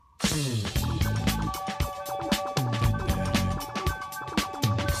You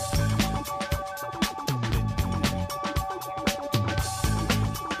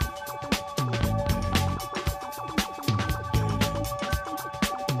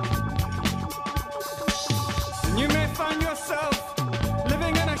may find yourself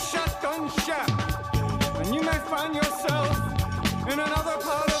living in a shotgun shack, and you may find yourself in another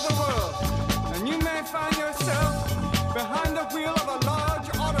part of the world, and you may find yourself behind the wheel of a large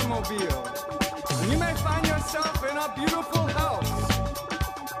automobile, and you may find yourself in a beautiful house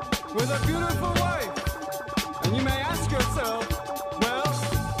with a beautiful wife, and you may ask yourself, well,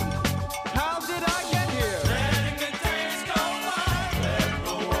 how did I get here? Letting the days go by, let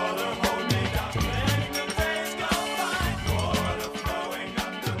the water hold me down. Letting the days go by, water flowing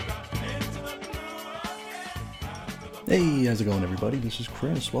underground into the blue again. Hey, how's it going, everybody? This is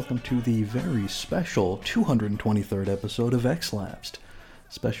Chris. Welcome to the very special 223rd episode of X-Lapsed.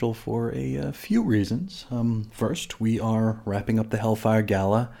 Special for a few reasons. First, we are wrapping up the Hellfire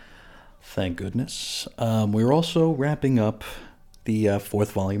Gala. Thank goodness. We're also wrapping up the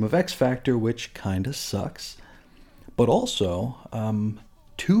fourth volume of X Factor, which kinda sucks. But also,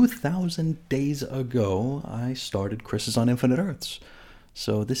 2,000 days ago, I started Chris's on Infinite Earths.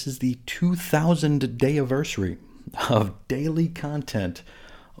 So this is the 2,000 day anniversary of daily content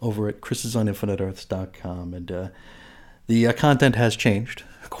over at chrisisoninfiniteearths.com. And the content has changed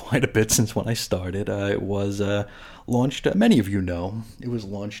quite a bit since when I started. It was launched, many of you know, it was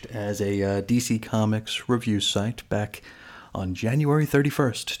launched as a DC Comics review site back on January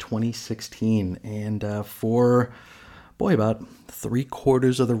 31st, 2016. And for, about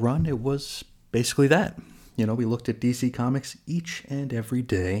 3/4 of the run, it was basically that. You know, we looked at DC Comics each and every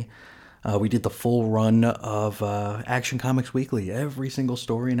day. We did the full run of Action Comics Weekly. Every single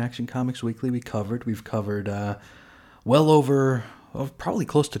story in Action Comics Weekly we covered. We've covered well over, probably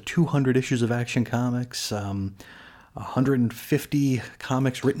close to 200 issues of Action Comics, 150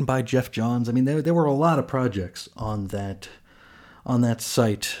 comics written by Jeff Johns. I mean, there were a lot of projects on that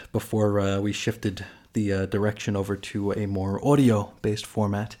site before we shifted the direction over to a more audio-based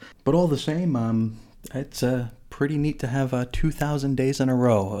format. But all the same, it's pretty neat to have 2,000 days in a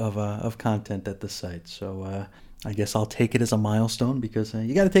row of content at the site. So I guess I'll take it as a milestone, because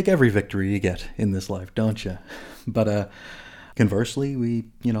you got to take every victory you get in this life, don't you? But conversely, we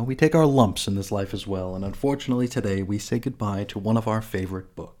take our lumps in this life as well. And unfortunately, today we say goodbye to one of our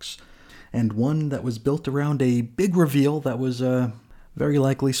favorite books, and one that was built around a big reveal that was very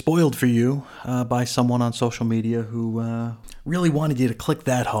likely spoiled for you by someone on social media who really wanted you to click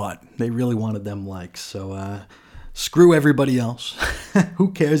that hard. They really wanted them likes. So screw everybody else.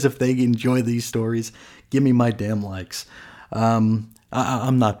 Who cares if they enjoy these stories? Give me my damn likes. I'm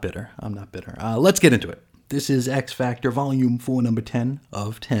not bitter. Let's get into it. This is X Factor, Volume 4, Number 10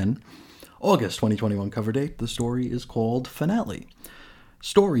 of 10. August 2021 cover date. The story is called Finale.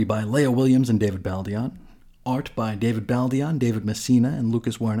 Story by Leah Williams and David Baldeon. Art by David Baldeon, David Messina, and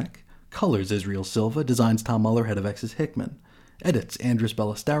Lucas Wernick. Colors Israel Silva. Designs Tom Muller, head of X's Hickman. Edits Andres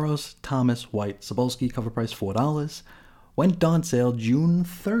Ballesteros, Thomas White Sobolski. Cover price $4. Went on sale June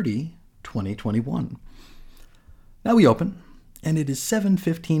 30, 2021. Now we open, and it is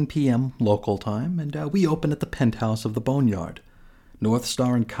 7:15 p.m. local time, and we open at the penthouse of the Boneyard.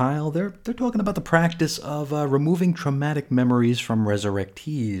 Northstar and Kyle, they're talking about the practice of removing traumatic memories from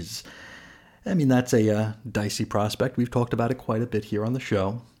resurrectees. I mean, that's a dicey prospect. We've talked about it quite a bit here on the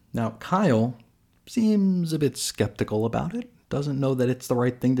show. Now, Kyle seems a bit skeptical about it. Doesn't know that it's the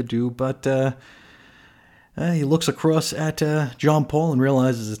right thing to do, but he looks across at John Paul and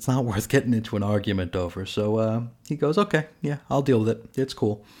realizes it's not worth getting into an argument over. So he goes, okay, yeah, I'll deal with it. It's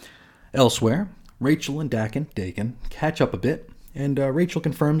cool. Elsewhere, Rachel and Dakin catch up a bit, and Rachel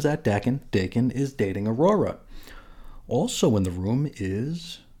confirms that Dakin is dating Aurora. Also in the room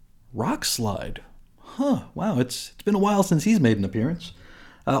is Rockslide. Wow, it's been a while since he's made an appearance.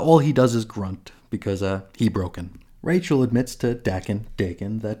 All he does is grunt, because he broken. Rachel admits to Dakin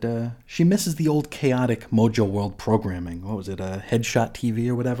that she misses the old chaotic Mojo World programming. What was it, Headshot TV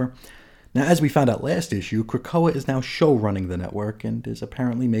or whatever? Now, as we found out last issue, Krakoa is now show-running the network and is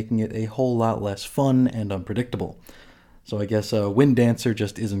apparently making it a whole lot less fun and unpredictable. So I guess Wind Dancer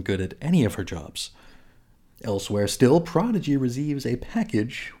just isn't good at any of her jobs. Elsewhere still, Prodigy receives a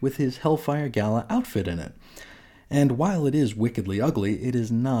package with his Hellfire Gala outfit in it. And while it is wickedly ugly, it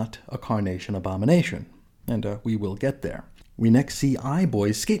is not a Carnation abomination. And we will get there. We next see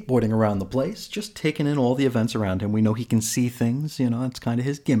I-Boy skateboarding around the place, just taking in all the events around him. We know he can see things, it's kind of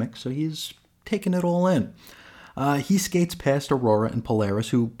his gimmick, so he's taking it all in. He skates past Aurora and Polaris,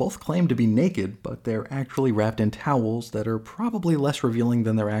 who both claim to be naked, but they're actually wrapped in towels that are probably less revealing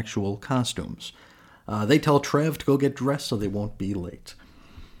than their actual costumes. They tell Trev to go get dressed so they won't be late.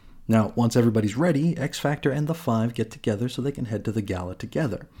 Now, once everybody's ready, X Factor and the Five get together so they can head to the gala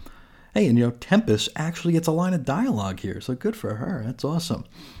together. Hey, and Tempest actually gets a line of dialogue here, so good for her. That's awesome.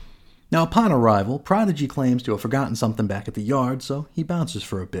 Now, upon arrival, Prodigy claims to have forgotten something back at the yard, so he bounces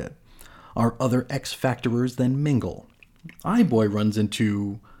for a bit. Our other X Factorers then mingle. I-Boy runs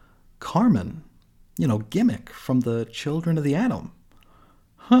into Carmen, Gimmick from the Children of the Atom.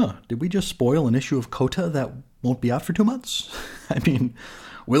 Did we just spoil an issue of Kota that won't be out for 2 months? I mean,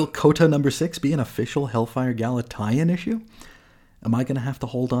 will Kota number 6 be an official Hellfire Gala tie-in issue? Am I going to have to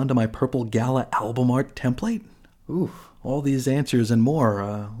hold on to my Purple Gala album art template? Ooh, all these answers and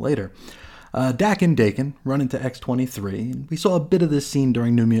more later. Dak and Daken run into X-23. We saw a bit of this scene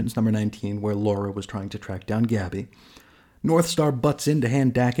during New Mutants number 19 where Laura was trying to track down Gabby. Northstar butts in to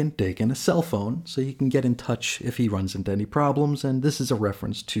hand Dak and Daken a cell phone so he can get in touch if he runs into any problems, and this is a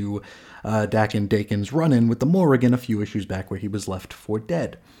reference to Dak and Daken's run-in with the Morrigan a few issues back where he was left for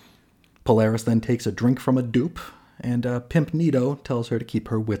dead. Polaris then takes a drink from a dupe, and Pimp Nito tells her to keep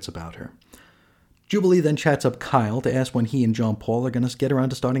her wits about her. Jubilee then chats up Kyle to ask when he and John Paul are going to get around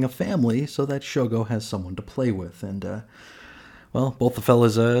to starting a family so that Shogo has someone to play with, and, both the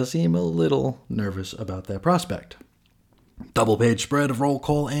fellas seem a little nervous about that prospect. Double-page spread of roll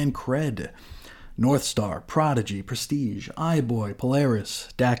call and cred. Northstar, Prodigy, Prestige, I-Boy, Polaris,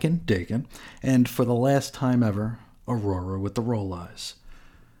 Daken, Daken, and for the last time ever, Aurora with the roll eyes.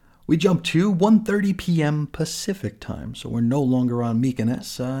 We jump to 1:30 p.m. Pacific time, so we're no longer on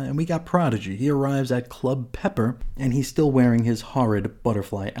Mykonos, and we got Prodigy. He arrives at Club Pepper, and he's still wearing his horrid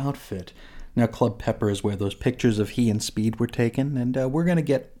butterfly outfit. Now, Club Pepper is where those pictures of he and Speed were taken, and we're going to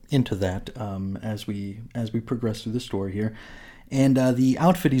get into that as we progress through the story here. And the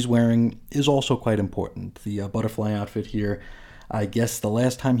outfit he's wearing is also quite important. The butterfly outfit here, I guess the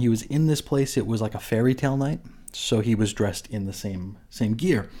last time he was in this place, it was like a fairy tale night, so he was dressed in the same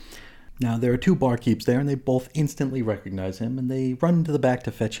gear. Now, there are two barkeeps there, and they both instantly recognize him, and they run into the back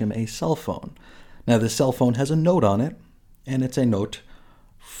to fetch him a cell phone. Now, the cell phone has a note on it, and it's a note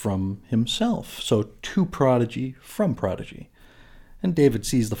from himself. So, to Prodigy, from Prodigy. And David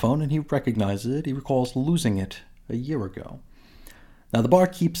sees the phone, and he recognizes it. He recalls losing it a year ago. Now, the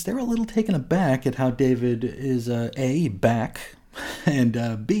barkeeps, they're a little taken aback at how David is, A, back,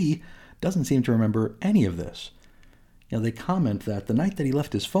 and B, doesn't seem to remember any of this. They comment that the night that he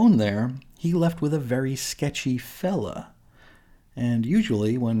left his phone there, he left with a very sketchy fella. And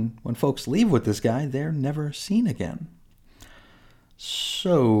usually, when folks leave with this guy, they're never seen again.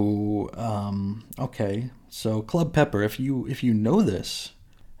 So, okay. So, Club Pepper, if you know this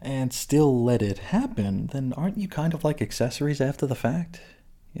and still let it happen, then aren't you kind of like accessories after the fact?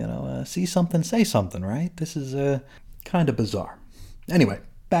 See something, say something, right? This is kind of bizarre. Anyway,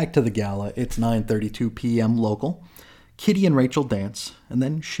 back to the gala. It's 9:32 p.m. local. Kitty and Rachel dance, and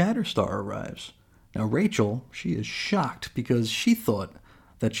then Shatterstar arrives. Now, Rachel, she is shocked because she thought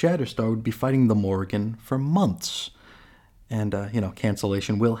that Shatterstar would be fighting the Morrigan for months. And,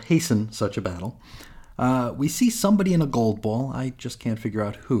 cancellation will hasten such a battle. We see somebody in a gold ball. I just can't figure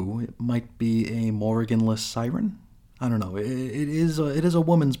out who. It might be a Morrigan-less siren. I don't know. It is a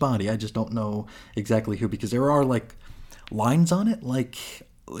woman's body. I just don't know exactly who, because there are, lines on it.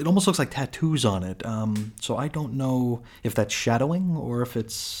 It almost looks like tattoos on it. So I don't know if that's shadowing or if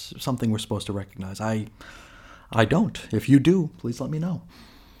it's something we're supposed to recognize. I don't. If you do, please let me know.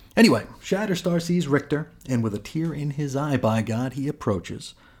 Anyway, Shatterstar sees Richter, and with a tear in his eye, by God, he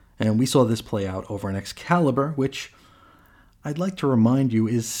approaches. And we saw this play out over in Excalibur, which I'd like to remind you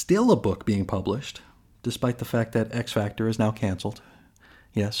is still a book being published, despite the fact that X Factor is now canceled.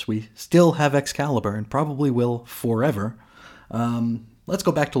 Yes, we still have Excalibur, and probably will forever. Let's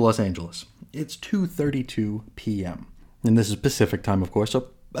go back to Los Angeles. It's 2:32 p.m. And this is Pacific time, of course, so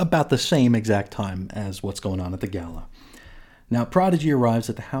about the same exact time as what's going on at the gala. Now, Prodigy arrives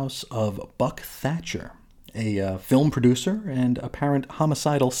at the house of Buck Thatcher, a film producer and apparent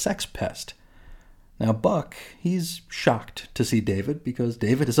homicidal sex pest. Now, Buck, he's shocked to see David because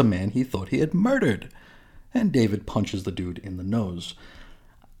David is a man he thought he had murdered. And David punches the dude in the nose.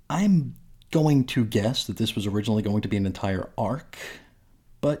 I'm going to guess that this was originally going to be an entire arc,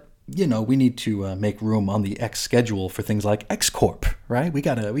 but, we need to make room on the X schedule for things like X-Corp, right? We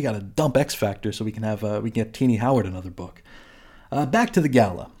gotta dump X Factor so we can get Teenie Howard another book. Back to the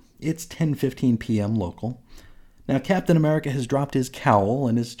gala. It's 10:15 p.m. local. Now, Captain America has dropped his cowl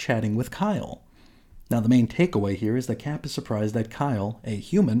and is chatting with Kyle. Now, the main takeaway here is that Cap is surprised that Kyle, a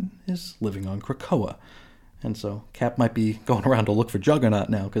human, is living on Krakoa. And so Cap might be going around to look for Juggernaut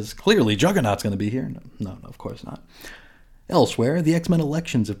now, because clearly Juggernaut's going to be here. No, of course not. Elsewhere, the X-Men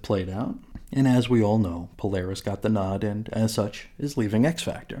elections have played out, and as we all know, Polaris got the nod and, as such, is leaving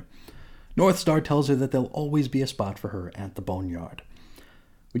X-Factor. Northstar tells her that there'll always be a spot for her at the Boneyard.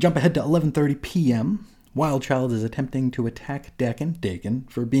 We jump ahead to 11:30 p.m. Wildchild is attempting to attack Daken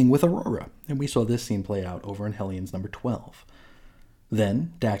for being with Aurora, and we saw this scene play out over in Hellions number 12.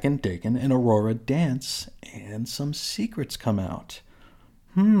 Then, Daken and Aurora dance, and some secrets come out.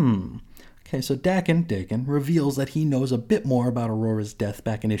 Okay, so Daken reveals that he knows a bit more about Aurora's death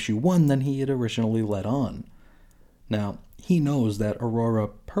back in issue 1 than he had originally let on. Now, he knows that Aurora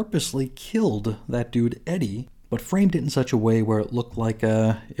purposely killed that dude Eddie, but framed it in such a way where it looked like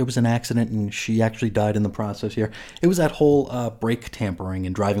it was an accident and she actually died in the process here. It was that whole brake tampering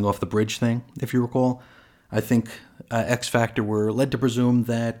and driving off the bridge thing, if you recall. I think X-Factor were led to presume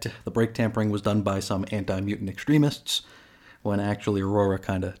that the brake tampering was done by some anti-mutant extremists, when actually Aurora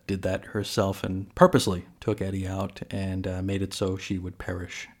kind of did that herself and purposely took Eddie out and made it so she would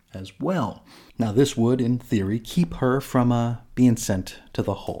perish as well. Now, this would, in theory, keep her from being sent to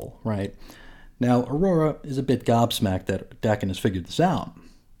the Hull, right? Now, Aurora is a bit gobsmacked that Daken has figured this out.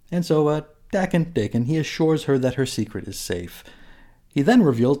 And so Daken, he assures her that her secret is safe. He then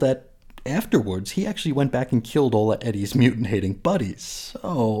reveals that afterwards, he actually went back and killed all of Eddie's mutant-hating buddies.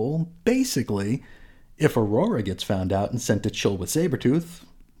 So, basically, if Aurora gets found out and sent to chill with Sabretooth,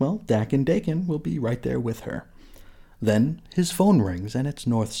 well, Daken will be right there with her. Then, his phone rings, and it's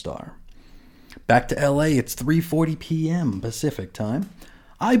Northstar. Back to L.A., it's 3:40 p.m. Pacific time.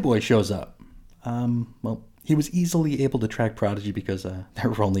 Eye-Boy shows up. He was easily able to track Prodigy because there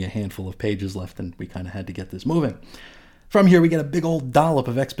were only a handful of pages left, and we kind of had to get this moving. From here, we get a big old dollop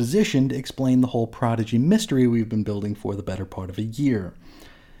of exposition to explain the whole Prodigy mystery we've been building for the better part of a year.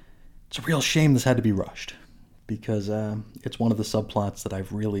 It's a real shame this had to be rushed, because it's one of the subplots that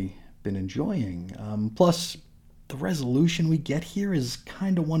I've really been enjoying. Plus, the resolution we get here is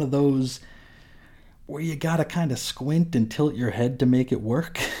kind of one of those where you gotta kind of squint and tilt your head to make it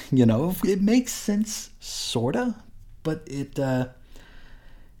work. You know, it makes sense, sorta, but it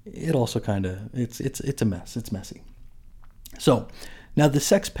also kind of, it's a mess. It's messy. So, now the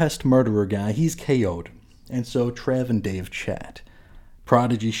sex pest murderer guy, he's KO'd, and so Trev and Dave chat.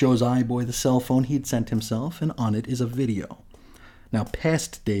 Prodigy shows Eye-Boy the cell phone he'd sent himself, and on it is a video. Now,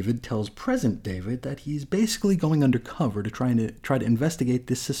 past David tells present David that he's basically going undercover to try to investigate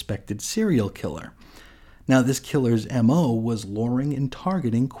this suspected serial killer. Now, this killer's MO was luring and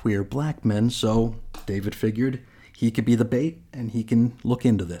targeting queer black men, so David figured he could be the bait, and he can look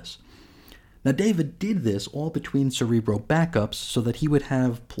into this. Now, David did this all between Cerebro backups so that he would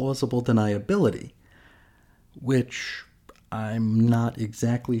have plausible deniability, which I'm not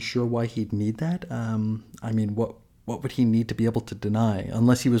exactly sure why he'd need that. What would he need to be able to deny,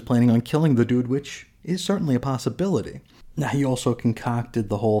 unless he was planning on killing the dude, which is certainly a possibility. Now, he also concocted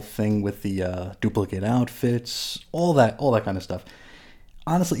the whole thing with the duplicate outfits, all that kind of stuff.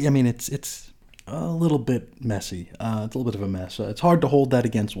 Honestly, it's a little bit messy. It's a little bit of a mess. It's hard to hold that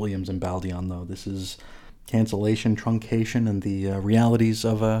against Williams and Baldion, though. This is cancellation, truncation, and the realities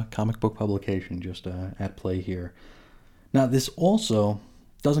of a comic book publication just at play here. Now, this also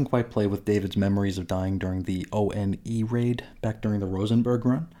doesn't quite play with David's memories of dying during the ONE raid back during the Rosenberg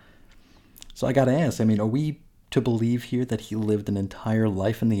run. So I gotta ask, are we to believe here that he lived an entire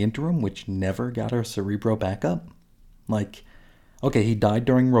life in the interim, which never got our Cerebro backup? Like, okay, he died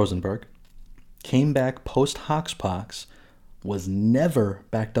during Rosenberg, came back post-Hoxpox, was never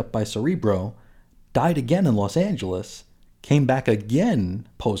backed up by Cerebro, died again in Los Angeles, came back again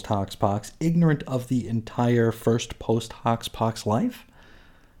post-Hoxpox, ignorant of the entire first post-Hoxpox life?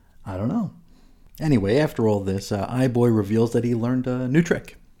 I don't know. Anyway, after all this, Eye-Boy reveals that he learned a new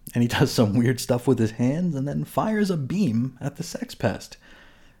trick, and he does some weird stuff with his hands and then fires a beam at the sex pest.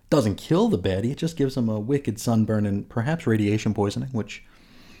 Doesn't kill the baddie, it just gives him a wicked sunburn and perhaps radiation poisoning, which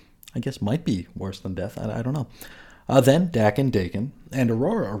I guess might be worse than death. I don't know. Then Daken and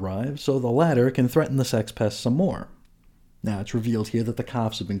Aurora arrive, so the latter can threaten the sex pest some more. Now, it's revealed here that the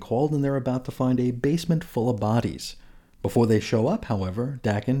cops have been called and they're about to find a basement full of bodies. Before they show up, however,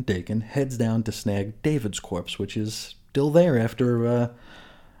 Daken heads down to snag David's corpse, which is still there after,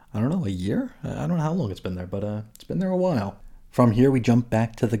 a year? I don't know how long it's been there, but it's been there a while. From here, we jump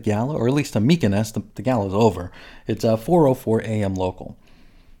back to the gala, or at least to Meekerness. The gala's over. It's 4:04 a.m. local.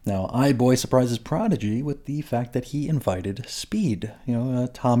 Now, Eye-Boy surprises Prodigy with the fact that he invited Speed,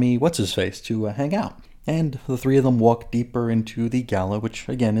 Tommy What's-His-Face, to hang out. And the three of them walk deeper into the gala, which,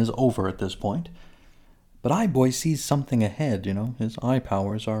 again, is over at this point. But Eye-Boy sees something ahead, his eye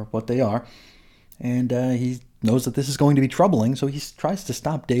powers are what they are. And he knows that this is going to be troubling, so he tries to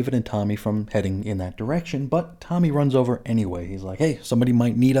stop David and Tommy from heading in that direction, but Tommy runs over anyway. He's like, hey, somebody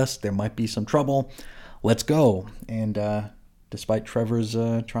might need us, there might be some trouble, let's go. And despite Trevor's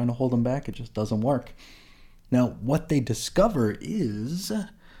trying to hold him back, it just doesn't work. Now, what they discover is,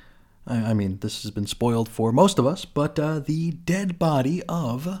 I mean, this has been spoiled for most of us, but the dead body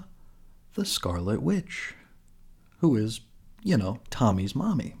of the Scarlet Witch, who is, Tommy's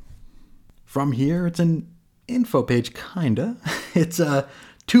mommy. From here, it's an info page, kinda. It's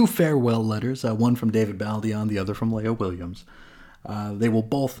two farewell letters, one from David Baldeon, the other from Leah Williams. They will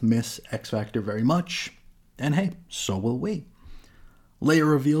both miss X Factor very much, and hey, so will we. Leia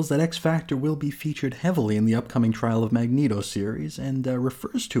reveals that X Factor will be featured heavily in the upcoming Trial of Magneto series, and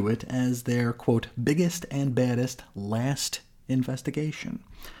refers to it as their, quote, biggest and baddest last investigation.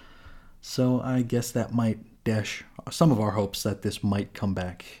 So I guess that might dash some of our hopes that this might come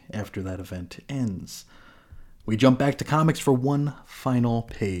back after that event ends. We jump back to comics for one final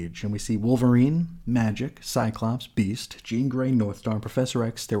page, and we see Wolverine, Magic, Cyclops, Beast, Jean Grey, Northstar, and Professor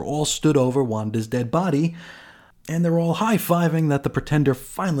X. They're all stood over Wanda's dead body, and they're all high-fiving that the Pretender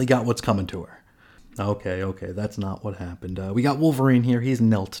finally got what's coming to her. Okay, that's not what happened. We got Wolverine here. He's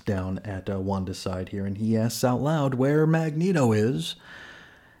knelt down at Wanda's side here, and he asks out loud where Magneto is.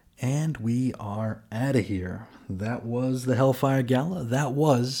 And we are out of here. That was the Hellfire Gala. That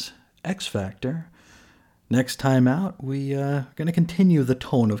was X Factor. Next time out, we are going to continue the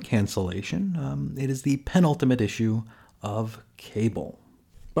tone of cancellation. It is the penultimate issue of Cable.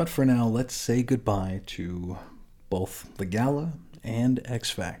 But for now, let's say goodbye to both the Gala and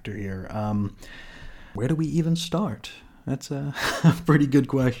X Factor here. Where do we even start? That's a pretty good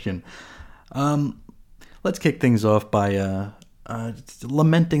question. Let's kick things off by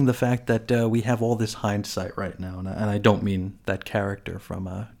lamenting the fact that we have all this hindsight right now, and I don't mean that character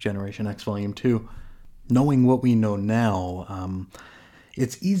from Generation X Volume 2. Knowing what we know now,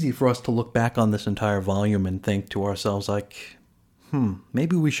 it's easy for us to look back on this entire volume and think to ourselves like,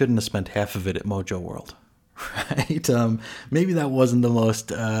 maybe we shouldn't have spent half of it at Mojo World, right? Maybe that wasn't the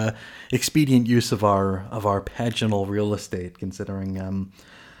most expedient use of our paginal real estate, considering,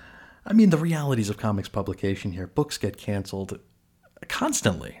 the realities of comics publication here. Books get canceled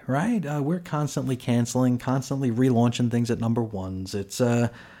constantly, right? We're constantly canceling, constantly relaunching things at number ones. It's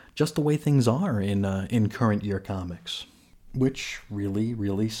just the way things are in current year comics, which really,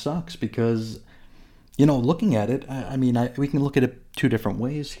 really sucks because, looking at it, we can look at it two different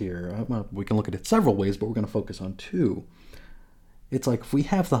ways here. Well, we can look at it several ways, but we're going to focus on two. It's like if we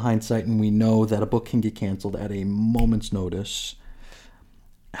have the hindsight and we know that a book can get canceled at a moment's notice,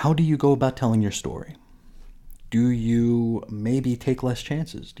 how do you go about telling your story? Do you maybe take less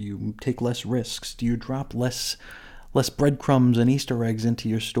chances? Do you take less risks? Do you drop less breadcrumbs and Easter eggs into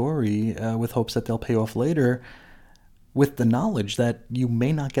your story with hopes that they'll pay off later, with the knowledge that you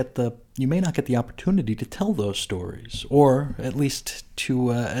may not get the opportunity to tell those stories, or at least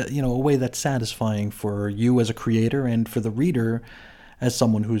to a way that's satisfying for you as a creator and for the reader as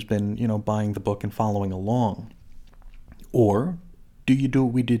someone who's been buying the book and following along? Or do you do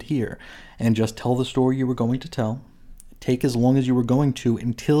what we did here and just tell the story you were going to tell, take as long as you were going to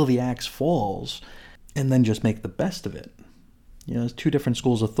until the axe falls, and then just make the best of it? There's two different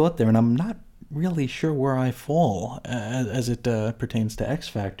schools of thought there, and I'm not really sure where I fall as it pertains to X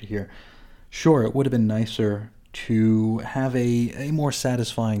Factor here. Sure, it would have been nicer to have a more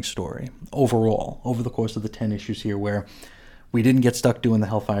satisfying story overall over the course of the 10 issues here, where we didn't get stuck doing the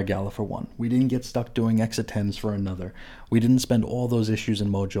Hellfire Gala for one. We didn't get stuck doing X of Tens for another. We didn't spend all those issues in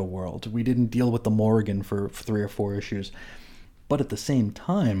Mojo World. We didn't deal with the Morrigan for 3 or 4 issues. But at the same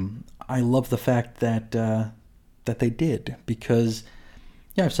time, I love the fact that they did, because,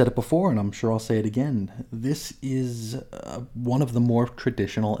 I've said it before, and I'm sure I'll say it again. This is one of the more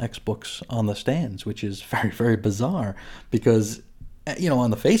traditional X books on the stands, which is very, very bizarre, because,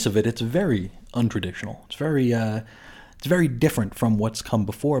 on the face of it, it's very untraditional. It's very different from what's come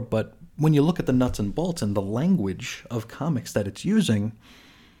before, but when you look at the nuts and bolts and the language of comics that it's using,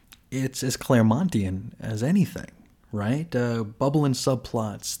 it's as Claremontian as anything, right? Bubbling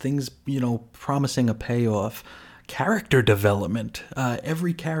subplots, things, promising a payoff, character development,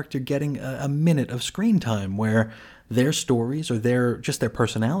 every character getting a minute of screen time where their stories or their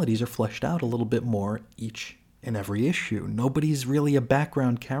personalities are fleshed out a little bit more each and every issue. Nobody's really a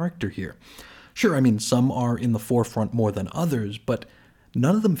background character here. Sure, some are in the forefront more than others, but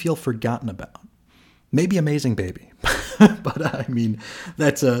none of them feel forgotten about. Maybe Amazing Baby, but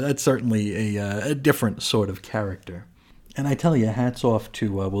that's certainly a different sort of character. And I tell you, hats off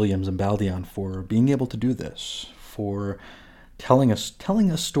to Williams and Baldeon for being able to do this, for telling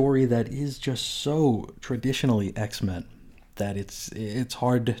a story that is just so traditionally X-Men that it's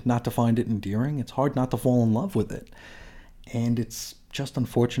hard not to find it endearing. It's hard not to fall in love with it, and it's just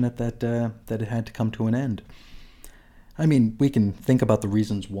unfortunate that it had to come to an end. I mean, we can think about the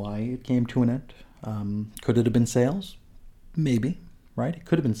reasons why it came to an end. Could it have been sales? Maybe, right? It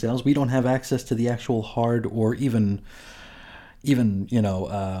could have been sales. We don't have access to the actual hard or even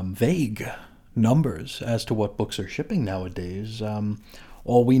vague numbers as to what books are shipping nowadays.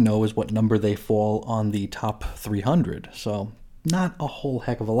 All we know is what number they fall on the top 300, so not a whole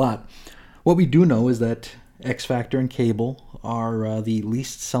heck of a lot. What we do know is that X Factor and Cable are the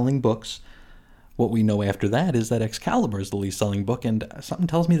least selling books. What we know after that is that Excalibur is the least selling book, and something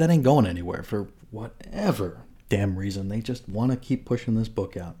tells me that ain't going anywhere for whatever damn reason. They just want to keep pushing this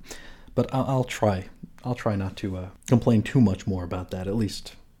book out. But I'll try not to complain too much more about that, at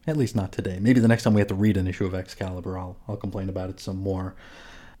least not today. Maybe the next time we have to read an issue of Excalibur, I'll complain about it some more.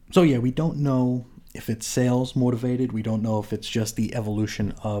 So yeah, we don't know if it's sales motivated. We don't know if it's just the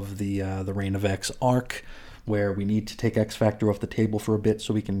evolution of the Reign of X arc, where we need to take X Factor off the table for a bit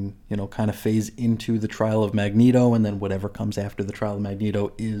so we can, kind of phase into the trial of Magneto, and then whatever comes after the trial of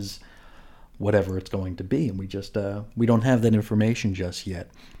Magneto is whatever it's going to be. And we don't have that information just yet.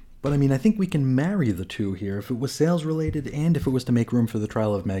 But I mean, I think we can marry the two here. If it was sales related and if it was to make room for the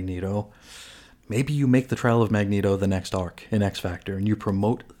trial of Magneto, maybe you make the trial of Magneto the next arc in X Factor and you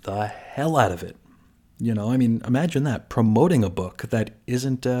promote the hell out of it. I mean, imagine that, promoting a book that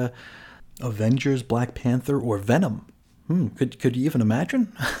isn't Avengers, Black Panther, or Venom. Could you even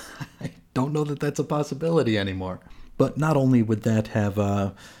imagine? I don't know that that's a possibility anymore. But not only would that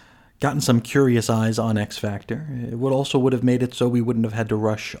have gotten some curious eyes on X Factor, it would have made it so we wouldn't have had to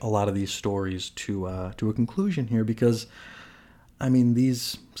rush a lot of these stories to a conclusion here, because I mean,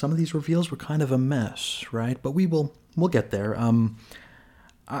 some of these reveals were kind of a mess, right? But we'll get there.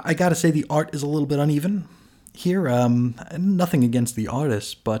 I gotta say the art is a little bit uneven here. Nothing against the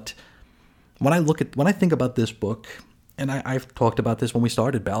artist, but when I think about this book, and I've talked about this when we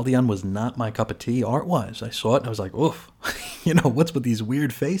started, Baldion was not my cup of tea art-wise. I saw it and I was like, oof, what's with these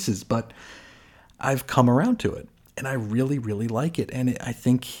weird faces? But I've come around to it, and I really, really like it. And I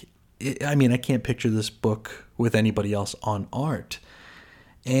can't picture this book with anybody else on art.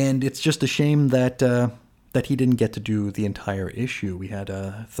 And it's just a shame that he didn't get to do the entire issue. We had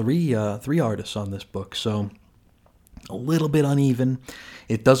three artists on this book, so a little bit uneven.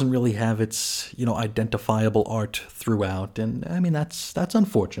 It doesn't really have its identifiable art throughout, and I mean that's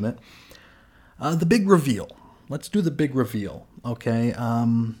unfortunate. The big reveal. Let's do the big reveal, okay?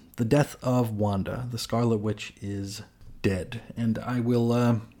 The death of Wanda. The Scarlet Witch is dead, and I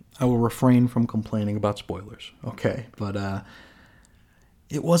will refrain from complaining about spoilers, okay? But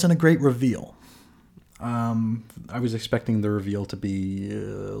it wasn't a great reveal. I was expecting the reveal to be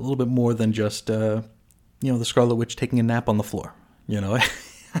a little bit more than just the Scarlet Witch taking a nap on the floor.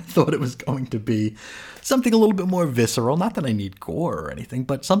 I thought it was going to be something a little bit more visceral. Not that I need gore or anything,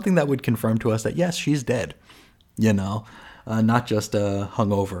 but something that would confirm to us that, yes, she's dead. Not just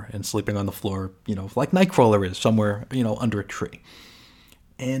hungover and sleeping on the floor, like Nightcrawler is somewhere, under a tree.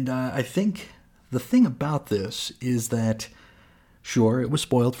 And I think the thing about this is that, sure, it was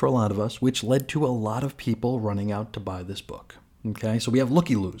spoiled for a lot of us, which led to a lot of people running out to buy this book. Okay, so we have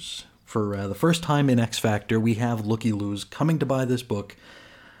looky-loos. For the first time in X Factor, we have looky-loos coming to buy this book,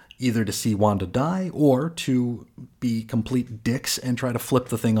 either to see Wanda die or to be complete dicks and try to flip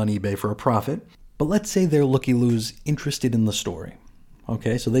the thing on eBay for a profit. But let's say they're looky-loos interested in the story.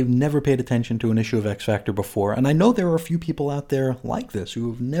 Okay, so they've never paid attention to an issue of X Factor before, and I know there are a few people out there like this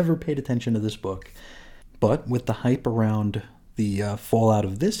who have never paid attention to this book. But with the hype around the fallout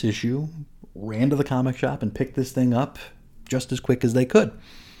of this issue, ran to the comic shop and picked this thing up just as quick as they could.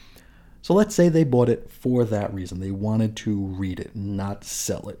 So let's say they bought it for that reason. They wanted to read it, not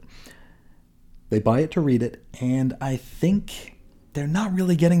sell it. They buy it to read it, and I think they're not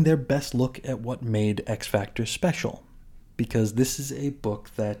really getting their best look at what made X Factor special, because this is a book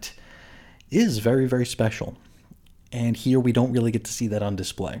that is very, very special. And here we don't really get to see that on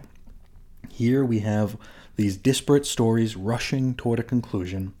display. Here we have these disparate stories rushing toward a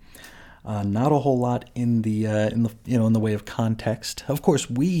conclusion. Not a whole lot in the way of context. Of course,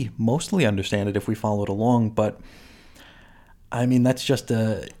 we mostly understand it if we follow it along, but I mean that's just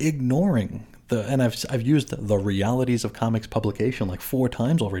ignoring and I've used the realities of comics publication like 4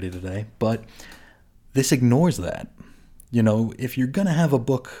 times already today, but this ignores that. If you're gonna have a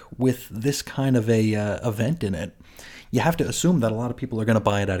book with this kind of a event in it, you have to assume that a lot of people are gonna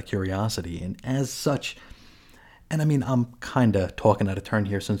buy it out of curiosity, and as such, And I mean, I'm kind of talking out of turn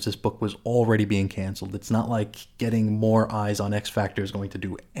here since this book was already being canceled. It's not like getting more eyes on X Factor is going to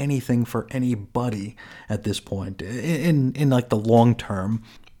do anything for anybody at this point in like the long term.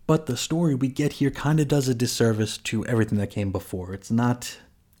 But the story we get here kind of does a disservice to everything that came before. It's not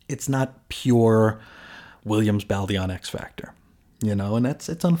pure Williams-Baldeón X Factor, and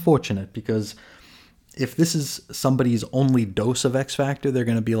it's unfortunate because if this is somebody's only dose of X Factor, they're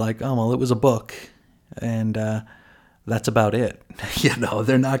going to be like, oh, well, it was a book, and that's about it.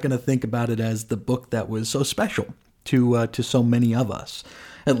 They're not going to think about it as the book that was so special to so many of us,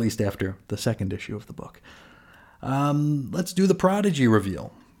 at least after the second issue of the book. Let's do the Prodigy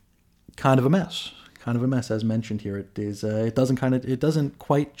reveal. Kind of a mess, as mentioned here. It is. It doesn't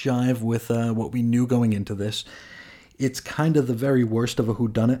quite jive with what we knew going into this. It's kind of the very worst of a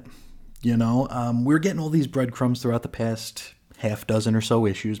whodunit. We're getting all these breadcrumbs throughout the past half dozen or so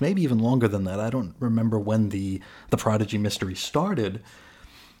issues, maybe even longer than that. I don't remember when the Prodigy mystery started,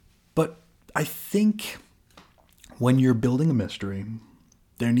 but I think when you're building a mystery,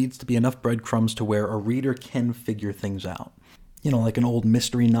 there needs to be enough breadcrumbs to where a reader can figure things out. Like an old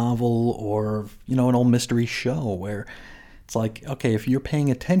mystery novel or, an old mystery show where it's like, okay, if you're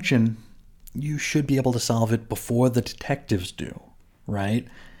paying attention, you should be able to solve it before the detectives do, right?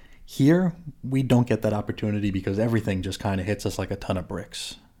 Here, we don't get that opportunity because everything just kind of hits us like a ton of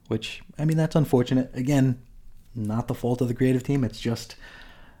bricks, which, I mean, that's unfortunate. Again, not the fault of the creative team. It's just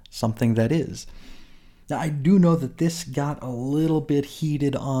something that is. Now, I do know that this got a little bit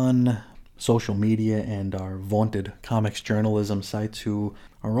heated on social media and our vaunted comics journalism sites who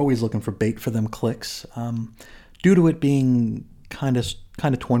are always looking for bait for them clicks, due to it being kind of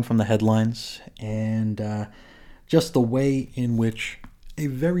torn from the headlines and just the way in which a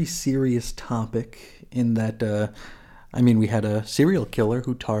very serious topic in that, we had a serial killer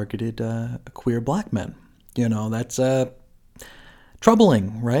who targeted queer black men. That's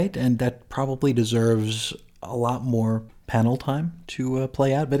troubling, right? And that probably deserves a lot more panel time to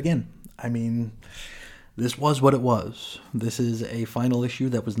play out. But again, this was what it was. This is a final issue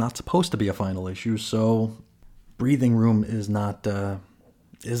that was not supposed to be a final issue, so breathing room is not a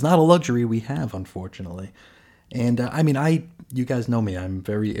luxury we have, unfortunately. And you guys know me. I'm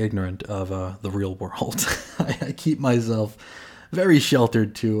very ignorant of the real world. I keep myself very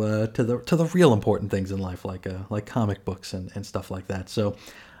sheltered to the real important things in life, like comic books and stuff like that. So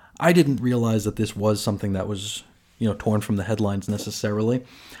I didn't realize that this was something that was torn from the headlines necessarily.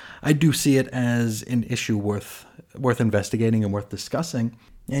 I do see it as an issue worth investigating and worth discussing.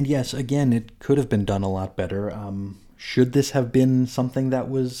 And yes, again, it could have been done a lot better. Should this have been something that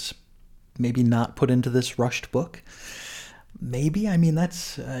was maybe not put into this rushed book? Maybe.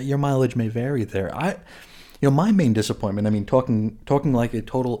 That's your mileage may vary there. My main disappointment, talking like a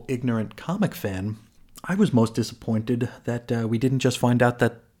total ignorant comic fan, I was most disappointed that we didn't just find out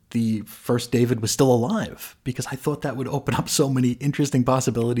that the first David was still alive, because I thought that would open up so many interesting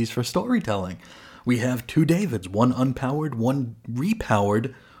possibilities for storytelling. We have two Davids, one unpowered, one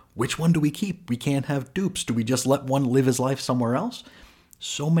repowered. Which one do we keep? We can't have dupes. Do we just let one live his life somewhere else?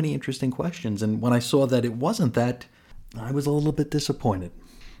 So many interesting questions, and when I saw that it wasn't that, I was a little bit disappointed.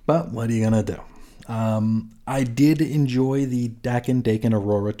 But what are you going to do? I did enjoy the Daken Daken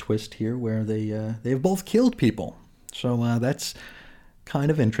Aurora twist here, where they've both killed people. So that's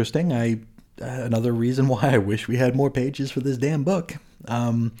kind of interesting. Another reason why I wish we had more pages for this damn book.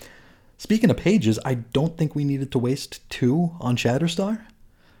 Speaking of pages, I don't think we needed to waste 2 on Shatterstar,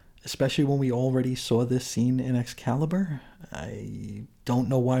 especially when we already saw this scene in Excalibur. I don't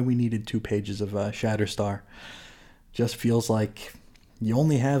know why we needed 2 pages of Shatterstar. Just feels like you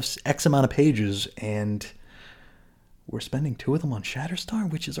only have X amount of pages, and we're spending 2 of them on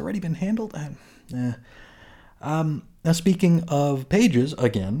Shatterstar, which has already been handled. Now, speaking of pages,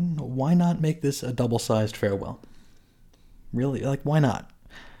 again, why not make this a double-sized farewell? Really, why not?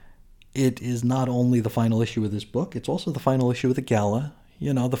 It is not only the final issue of this book, it's also the final issue of the Gala.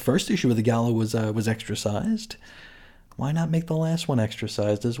 The first issue of the Gala was extra-sized. Why not make the last one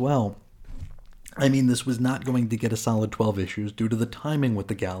extra-sized as well? This was not going to get a solid 12 issues due to the timing with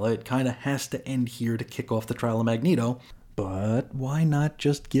the Gala. It kind of has to end here to kick off the trial of Magneto. But why not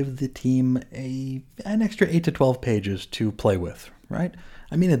just give the team an extra 8 to 12 pages to play with, right?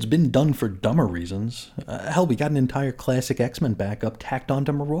 It's been done for dumber reasons. Hell, we got an entire classic X-Men backup tacked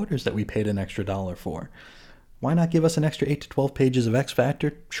onto Marauders that we paid an extra $1 for. Why not give us an extra 8 to 12 pages of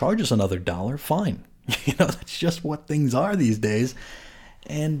X-Factor, charge us another $1, fine. That's just what things are these days.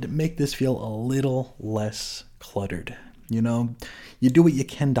 And make this feel a little less cluttered. You do what you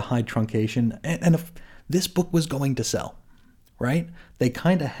can to hide truncation. And if this book was going to sell, right? They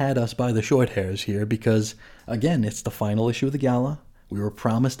kind of had us by the short hairs here because, again, it's the final issue of the gala. We were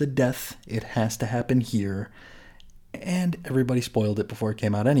promised a death. It has to happen here. And everybody spoiled it before it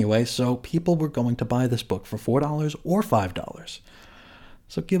came out anyway, so people were going to buy this book for $4 or $5.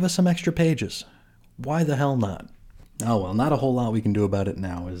 So give us some extra pages. Why the hell not? Oh well, not a whole lot we can do about it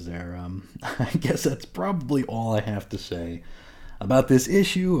now, is there? I guess that's probably all I have to say about this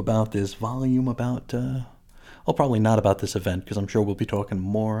issue, about this volume, about, well, probably not about this event, because I'm sure we'll be talking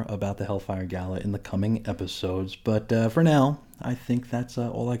more about the Hellfire Gala in the coming episodes. But for now, I think that's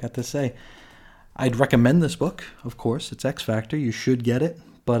all I got to say. I'd recommend this book, of course. It's X Factor. You should get it.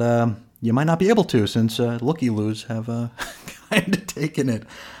 But you might not be able to, since Looky-Loos have kind of taken it.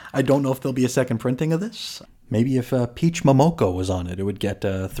 I don't know if there'll be a second printing of this. Maybe if Peach Momoko was on it, it would get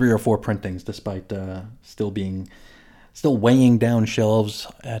 3 or 4 printings, despite still weighing down shelves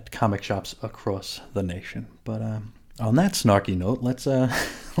at comic shops across the nation. But on that snarky note, let's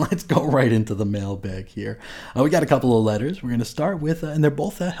go right into the mailbag here. We got a couple of letters. We're going to start with, and they're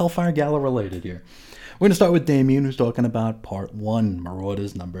both Hellfire Gala related here. We're going to start with Damien, who's talking about Part 1,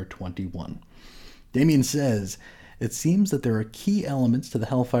 Marauders number 21. Damien says, "It seems that there are key elements to the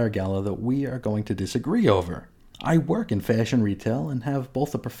Hellfire Gala that we are going to disagree over. I work in fashion retail and have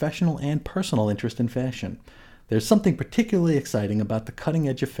both a professional and personal interest in fashion. There's something particularly exciting about the cutting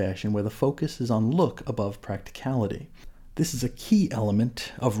edge of fashion where the focus is on look above practicality. This is a key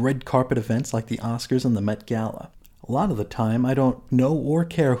element of red carpet events like the Oscars and the Met Gala. A lot of the time, I don't know or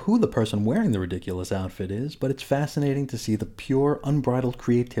care who the person wearing the ridiculous outfit is, but it's fascinating to see the pure, unbridled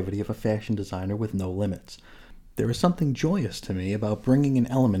creativity of a fashion designer with no limits. There is something joyous to me about bringing an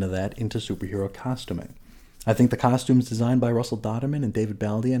element of that into superhero costuming. I think the costumes designed by Russell Dodderman and David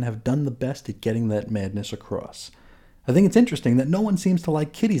Baldean have done the best at getting that madness across. I think it's interesting that no one seems to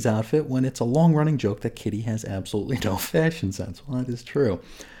like Kitty's outfit when it's a long-running joke that Kitty has absolutely no fashion sense. Well, that is true.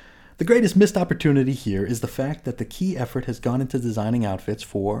 The greatest missed opportunity here is the fact that the key effort has gone into designing outfits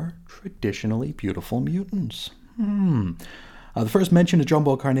for traditionally beautiful mutants. The first mention of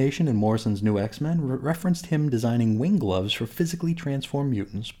Jumbo Carnation in Morrison's New X-Men referenced him designing wing gloves for physically transformed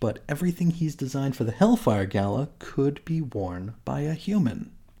mutants, but everything he's designed for the Hellfire Gala could be worn by a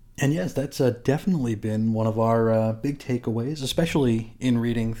human. And yes, that's definitely been one of our big takeaways, especially in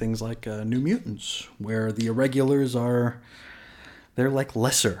reading things like New Mutants, where the irregulars they're like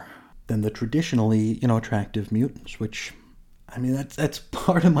lesser than the traditionally, attractive mutants, which, I mean, that's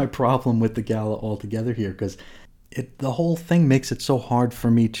part of my problem with the gala altogether here, because the whole thing makes it so hard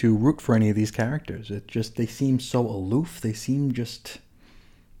for me to root for any of these characters. They seem so aloof. They seem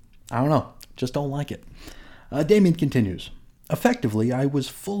I don't know, just don't like it. Damien continues, "Effectively, I was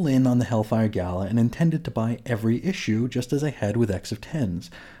full in on the Hellfire Gala and intended to buy every issue, just as I had with X of Tens.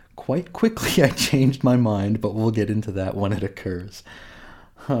 Quite quickly I changed my mind, but we'll get into that when it occurs."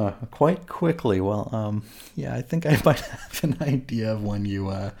 Quite quickly. Well, yeah, I think I might have an idea of when you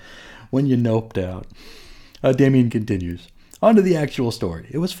noped out. Damien continues, "On to the actual story.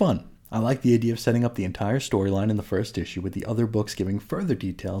 It was fun. I like the idea of setting up the entire storyline in the first issue with the other books giving further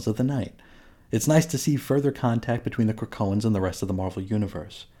details of the night. It's nice to see further contact between the Krakoans and the rest of the Marvel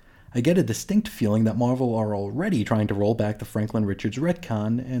Universe. I get a distinct feeling that Marvel are already trying to roll back the Franklin Richards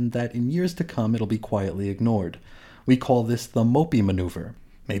retcon, and that in years to come it'll be quietly ignored. We call this the Mopey Maneuver.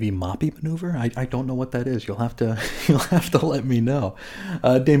 Maybe Moppy Maneuver? I don't know what that is. You'll have to let me know."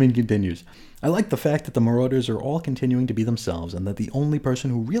 Damien continues, "I like the fact that the Marauders are all continuing to be themselves, and that the only person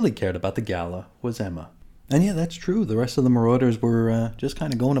who really cared about the gala was Emma." And yeah, that's true. The rest of the Marauders were just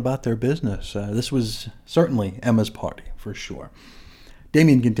kind of going about their business. This was certainly Emma's party, for sure.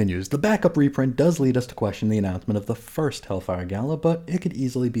 Damien continues, "The backup reprint does lead us to question the announcement of the first Hellfire Gala, but it could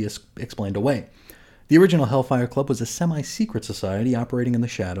easily be explained away. The original Hellfire Club was a semi-secret society operating in the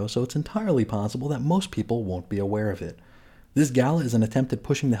shadows, so it's entirely possible that most people won't be aware of it. This gala is an attempt at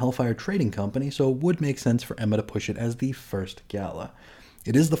pushing the Hellfire Trading Company, so it would make sense for Emma to push it as the first gala.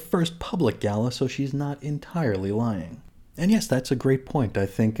 It is the first public gala, so she's not entirely lying." And yes, that's a great point. I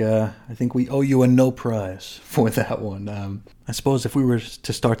think we owe you a no prize for that one. I suppose if we were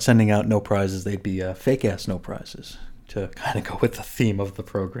to start sending out no prizes, they'd be fake-ass no prizes, to kind of go with the theme of the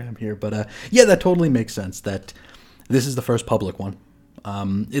program here. But yeah, that totally makes sense that this is the first public one.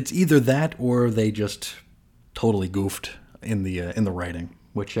 It's either that or they just totally goofed in the writing,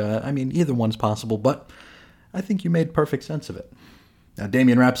 which, I mean, either one's possible, but I think you made perfect sense of it. Now,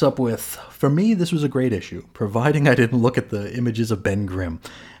 Damien wraps up with, "For me, this was a great issue, providing I didn't look at the images of Ben Grimm.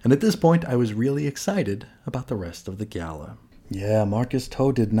 And at this point, I was really excited about the rest of the gala." Yeah, Marcus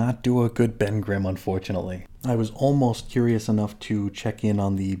Toe did not do a good Ben Grimm, unfortunately. I was almost curious enough to check in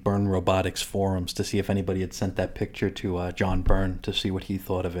on the Byrne Robotics forums to see if anybody had sent that picture to John Byrne to see what he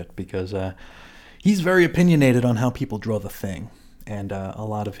thought of it, because he's very opinionated on how people draw the Thing. And a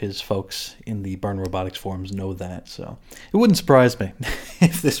lot of his folks in the Byrne Robotics forums know that, so it wouldn't surprise me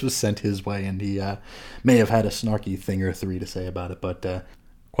if this was sent his way and he may have had a snarky thing or three to say about it, but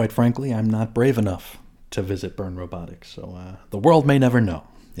quite frankly, I'm not brave enough to visit Byrne Robotics, so the world may never know.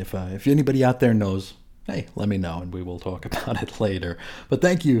 If anybody out there knows, hey, let me know and we will talk about it later. But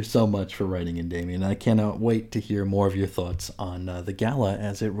thank you so much for writing in, Damien. I cannot wait to hear more of your thoughts on the gala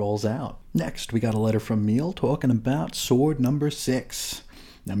as it rolls out. Next, we got a letter from Meal talking about Sword number 6.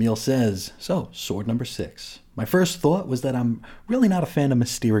 Now, Meal says, so, Sword number 6. My first thought was that I'm really not a fan of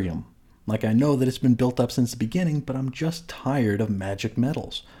Mysterium. Like, I know that it's been built up since the beginning, but I'm just tired of magic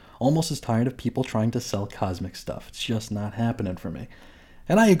metals. Almost as tired of people trying to sell cosmic stuff. It's just not happening for me.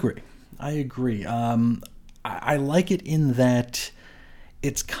 And I agree. I like it in that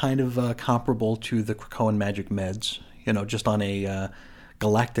it's kind of comparable to the Krakoan magic meds, just on a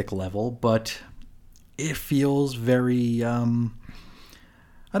galactic level, but it feels very, I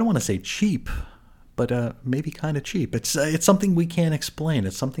don't want to say cheap, but maybe kind of cheap. It's something we can't explain.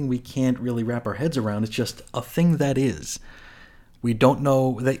 It's something we can't really wrap our heads around. It's just a thing that is. We don't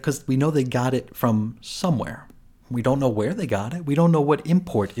know, because we know they got it from somewhere. We don't know where they got it. We don't know what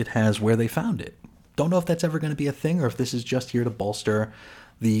import it has where they found it. Don't know if that's ever going to be a thing or if this is just here to bolster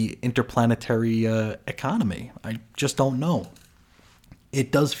the interplanetary economy. I just don't know.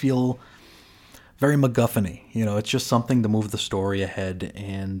 It does feel very MacGuffin-y. It's just something to move the story ahead,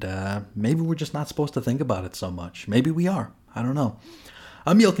 and maybe we're just not supposed to think about it so much. Maybe we are. I don't know.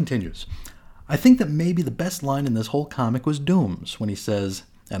 Emil continues. I think that maybe the best line in this whole comic was Doom's when he says,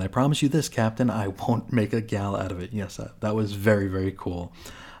 and I promise you this, Captain, I won't make a gal out of it. Yes, that was very, very cool.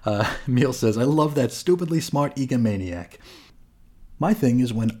 Emil says, I love that stupidly smart egomaniac. My thing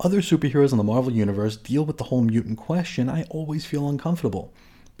is when other superheroes in the Marvel Universe deal with the whole mutant question, I always feel uncomfortable.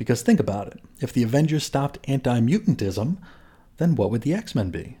 Because think about it. If the Avengers stopped anti-mutantism, then what would the X-Men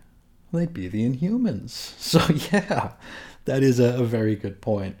be? They'd be the Inhumans. So yeah, that is a very good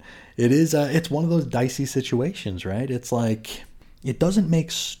point. It's one of those dicey situations, right? It's like, it doesn't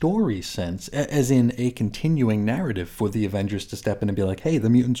make story sense, as in a continuing narrative for the Avengers to step in and be like, hey, the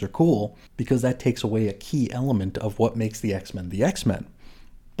mutants are cool, because that takes away a key element of what makes the X-Men the X-Men.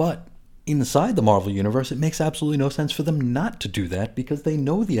 But inside the Marvel Universe, it makes absolutely no sense for them not to do that, because they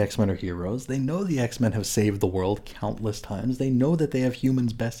know the X-Men are heroes, they know the X-Men have saved the world countless times, they know that they have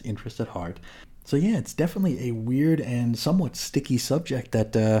humans' best interests at heart. So yeah, it's definitely a weird and somewhat sticky subject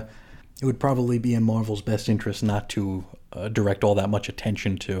that it would probably be in Marvel's best interest not to direct all that much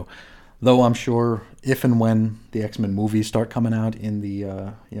attention to. Though I'm sure if and when the X-Men movies start coming out in the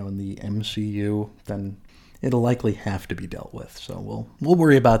in the MCU, then it'll likely have to be dealt with. So we'll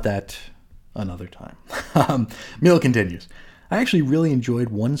worry about that another time. Mill continues. I actually really enjoyed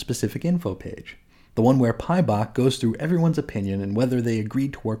one specific info page, the one where Pybok goes through everyone's opinion and whether they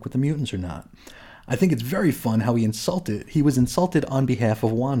agreed to work with the mutants or not. I think it's very fun how he was insulted on behalf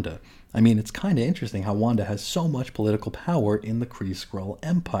of Wanda. I mean, it's kind of interesting how Wanda has so much political power in the Kree-Skrull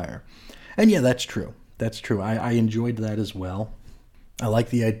Empire. And yeah, that's true. That's true. I enjoyed that as well. I like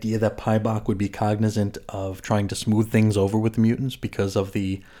the idea that Pybok would be cognizant of trying to smooth things over with the mutants because of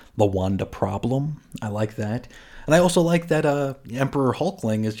the Wanda problem. I like that. And I also like that Emperor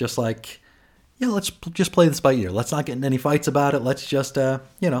Hulkling is just like, yeah, let's just play this by ear. Let's not get in any fights about it. Let's just,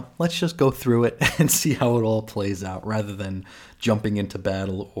 let's just go through it and see how it all plays out rather than jumping into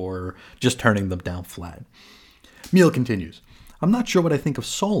battle or just turning them down flat. Meal continues. I'm not sure what I think of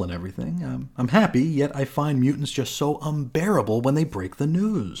Soul and everything. I'm happy, yet I find mutants just so unbearable when they break the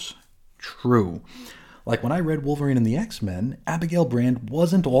news. True. Like when I read Wolverine and the X-Men, Abigail Brand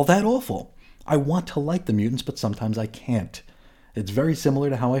wasn't all that awful. I want to like the mutants, but sometimes I can't. It's very similar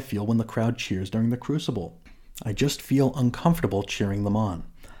to how I feel when the crowd cheers during the Crucible. I just feel uncomfortable cheering them on.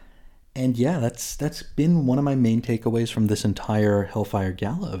 And yeah, that's been one of my main takeaways from this entire Hellfire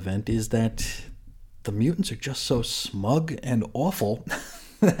Gala event, is that the mutants are just so smug and awful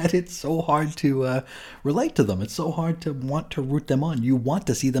that it's so hard to relate to them. It's so hard to want to root them on. You want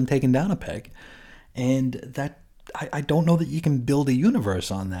to see them taken down a peg. And that I don't know that you can build a universe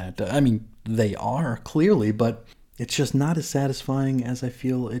on that. I mean, they are, clearly, but it's just not as satisfying as I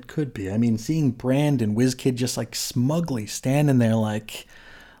feel it could be. I mean, seeing Brand and WizKid just like smugly standing there like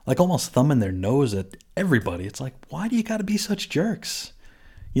almost thumbing their nose at everybody. It's like, why do you gotta be such jerks?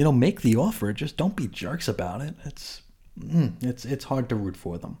 Make the offer, just don't be jerks about it. It's hard to root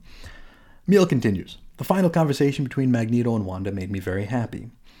for them. Meal continues. The final conversation between Magneto and Wanda made me very happy.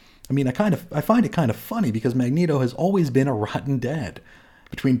 I mean, I find it kind of funny because Magneto has always been a rotten dad.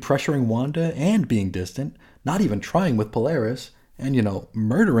 Between pressuring Wanda and being distant, not even trying with Polaris, and,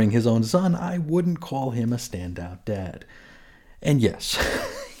 murdering his own son, I wouldn't call him a standout dad. And yes,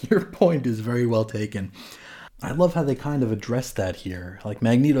 your point is very well taken. I love how they kind of address that here. Like,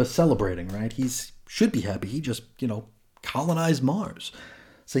 Magneto's celebrating, right? He should be happy. He just, colonized Mars.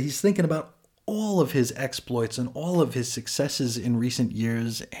 So he's thinking about all of his exploits and all of his successes in recent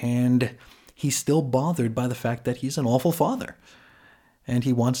years, and he's still bothered by the fact that he's an awful father. And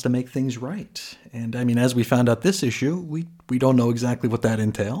he wants to make things right. And I mean, as we found out this issue, we don't know exactly what that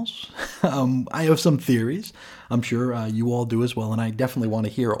entails. I have some theories. I'm sure you all do as well. And I definitely want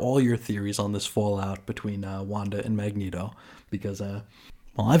to hear all your theories on this fallout between Wanda and Magneto. Because,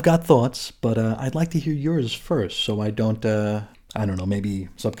 I've got thoughts, but I'd like to hear yours first so I don't, maybe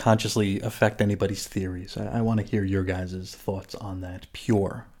subconsciously affect anybody's theories. I want to hear your guys' thoughts on that.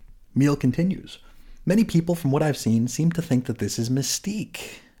 Pure. Meal continues. Many people, from what I've seen, seem to think that this is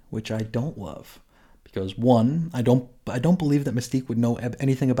Mystique, which I don't love. Because, one, I don't believe that Mystique would know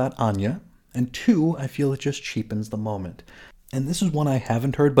anything about Anya, and two, I feel it just cheapens the moment. And this is one I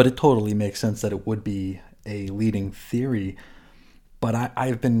haven't heard, but it totally makes sense that it would be a leading theory. But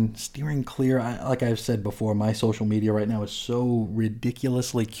I've been steering clear. Like I've said before, my social media right now is so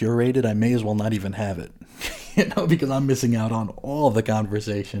ridiculously curated, I may as well not even have it. Because I'm missing out on all the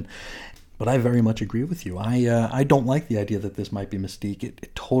conversation. But I very much agree with you. I don't like the idea that this might be Mystique.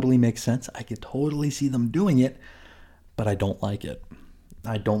 It totally makes sense. I could totally see them doing it, but I don't like it.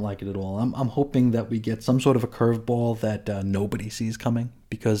 I don't like it at all. I'm hoping that we get some sort of a curveball that nobody sees coming,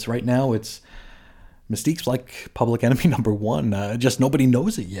 because right now it's Mystique's like public enemy number one. Just nobody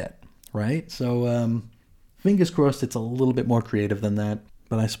knows it yet, right? So fingers crossed it's a little bit more creative than that,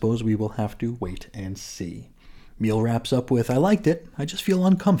 but I suppose we will have to wait and see. Meal wraps up with, I liked it, I just feel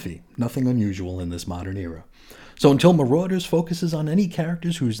uncomfy. Nothing unusual in this modern era. So until Marauders focuses on any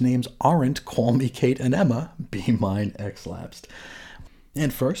characters whose names aren't Call Me Kate and Emma, be mine X-Lapsed.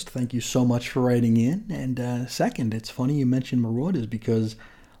 And first, thank you so much for writing in. And second, it's funny you mentioned Marauders because,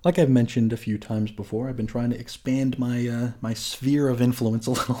 like I've mentioned a few times before, I've been trying to expand my sphere of influence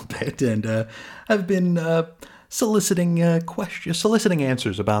a little bit. And I've been soliciting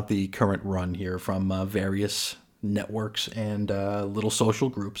answers about the current run here from various networks and little social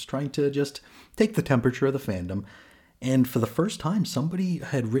groups, trying to just take the temperature of the fandom. And for the first time, somebody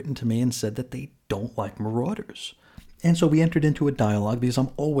had written to me and said that they don't like Marauders. And so we entered into a dialogue because I'm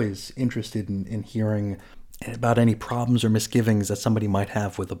always interested in hearing about any problems or misgivings that somebody might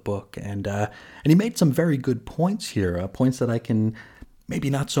have with a book. And he made some very good points here, points that I can maybe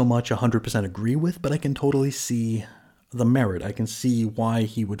not so much 100% agree with, but I can totally see the merit. I can see why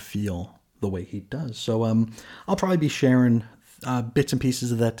he would feel the way he does. So I'll probably be sharing bits and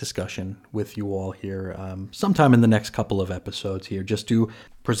pieces of that discussion with you all here sometime in the next couple of episodes here, just to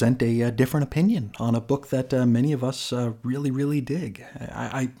present a different opinion on a book that many of us really, really dig.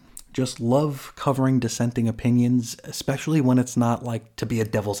 I just love covering dissenting opinions, especially when it's not like to be a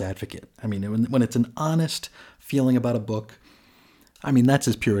devil's advocate. I mean, when it's an honest feeling about a book, I mean, that's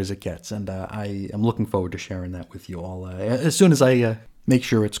as pure as it gets, and I am looking forward to sharing that with you all as soon as I make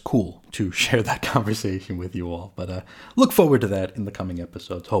sure it's cool to share that conversation with you all. But look forward to that in the coming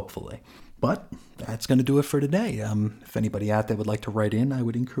episodes, hopefully. But that's going to do it for today. If anybody out there would like to write in, I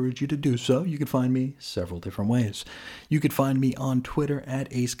would encourage you to do so. You can find me several different ways. You could find me on Twitter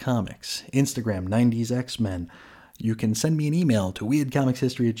at Ace Comics, Instagram 90s X-Men. You can send me an email to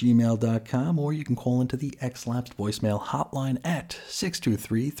weirdcomicshistory@gmail.com, or you can call into the X-Lapsed voicemail hotline at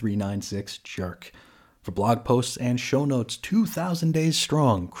 623-396-JERK. For blog posts and show notes 2,000 days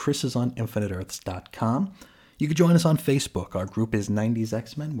strong, Chris is on InfiniteEarths.com. You can join us on Facebook. Our group is 90s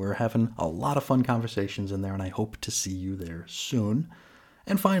X-Men. We're having a lot of fun conversations in there, and I hope to see you there soon.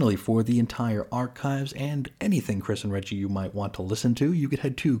 And finally, for the entire archives and anything Chris and Reggie you might want to listen to, you could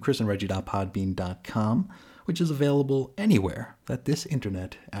head to chrisandreggie.podbean.com, which is available anywhere that this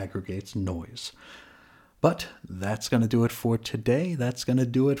internet aggregates noise. But that's going to do it for today. That's going to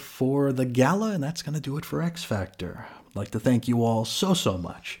do it for the gala, and that's going to do it for X Factor. I'd like to thank you all so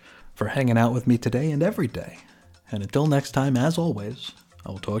much for hanging out with me today and every day. And until next time, as always,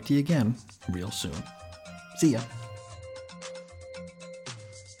 I will talk to you again real soon. See ya.